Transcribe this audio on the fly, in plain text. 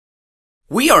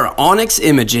We are Onyx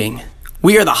Imaging.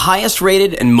 We are the highest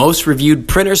rated and most reviewed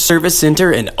printer service center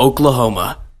in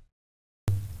Oklahoma.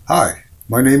 Hi,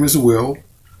 my name is Will.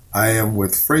 I am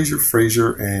with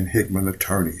Frasier and Hickmann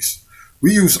attorneys.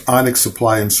 We use Onyx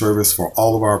supply and service for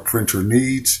all of our printer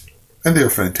needs, and they're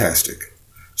fantastic.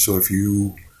 So if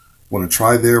you want to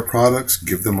try their products,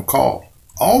 give them a call.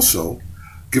 Also,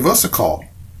 give us a call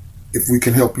if we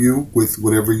can help you with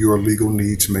whatever your legal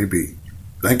needs may be.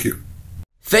 Thank you.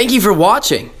 Thank you for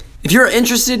watching. If you're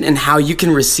interested in how you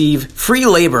can receive free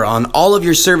labor on all of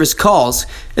your service calls,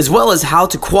 as well as how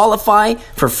to qualify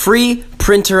for free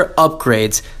printer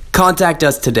upgrades, contact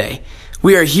us today.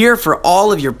 We are here for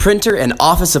all of your printer and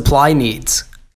office supply needs.